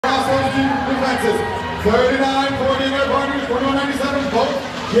defenses. 39-40 in their partners, 41-97, both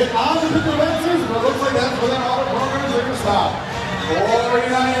get on the defenses, but it looks like that's where that auto program is going to stop.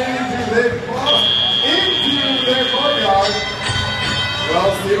 49-82, they've crossed into their courtyard. Well,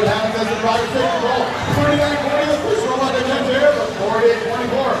 see what happens as the drivers take control. 39-40, the push robot attempt here, but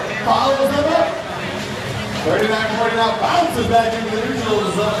 48-24 follows them up. 39-40 now bounces back into the neutral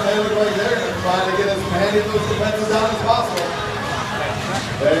zone. They look like they're trying to get as many of those defenses down as possible.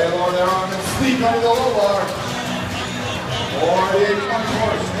 They lower their arm and sneak under the low bar.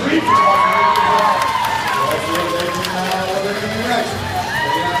 48-24, streak across the bar. Let's see if they can what they're going to do next.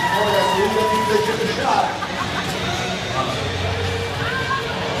 39-40, that's the lead that means they get the shot.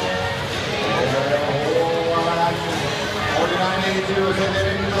 49-82 as they get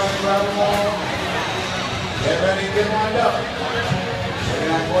into the grab the ball. Get ready, get lined up.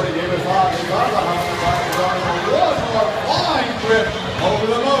 39-40 gave it 5. They got the house. One more flying grip over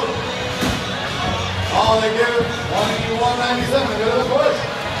the moat. Oh, they give it 21-97. A bit of a push.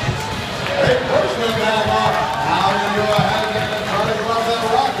 They push them back off. Now they go ahead and try to cross that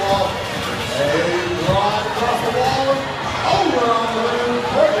rock wall. They drive across the wall over on the new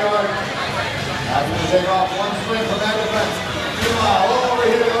courtyard. After they take off one sprint from that defense. Meanwhile, over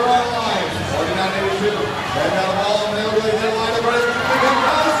here to the right line. 49-82. They've got the ball and they'll really get lined up ready to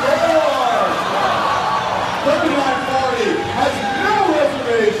score! 39-40 has no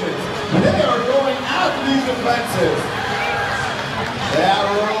reservations. They are going after these defenses. That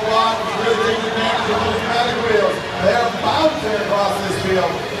robot is really taking advantage of those pneumatic wheels. They are bouncing across this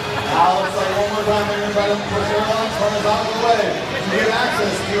field. Now looks like one more time they're going to try to push their launch runners out of the way to get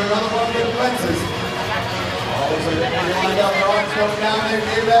access to another one of the defenses. Looks like they're going to line up, their arms coming down, they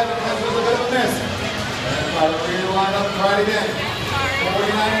gave that defense a bit of a miss. And try to reline up and try it again.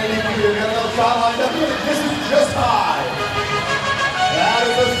 49-82, they've got another shot lined up. This is just high. That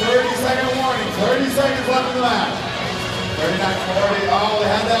is a 30-second warning. 30 seconds left in the match. 39-40, oh, they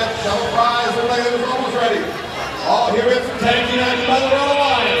had that double prize. Looked like it was almost ready. Oh, here we have some tanking action by the Royal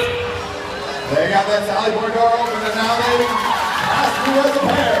Alliance. They got that sally port door open, and now they pass through as a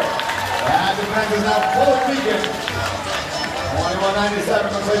pair. That defense is now fully weakened. 21-97,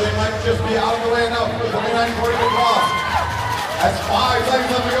 looks like they might just be out of the way enough for 39-40 to cross. That's 5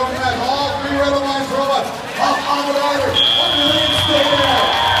 seconds left to go.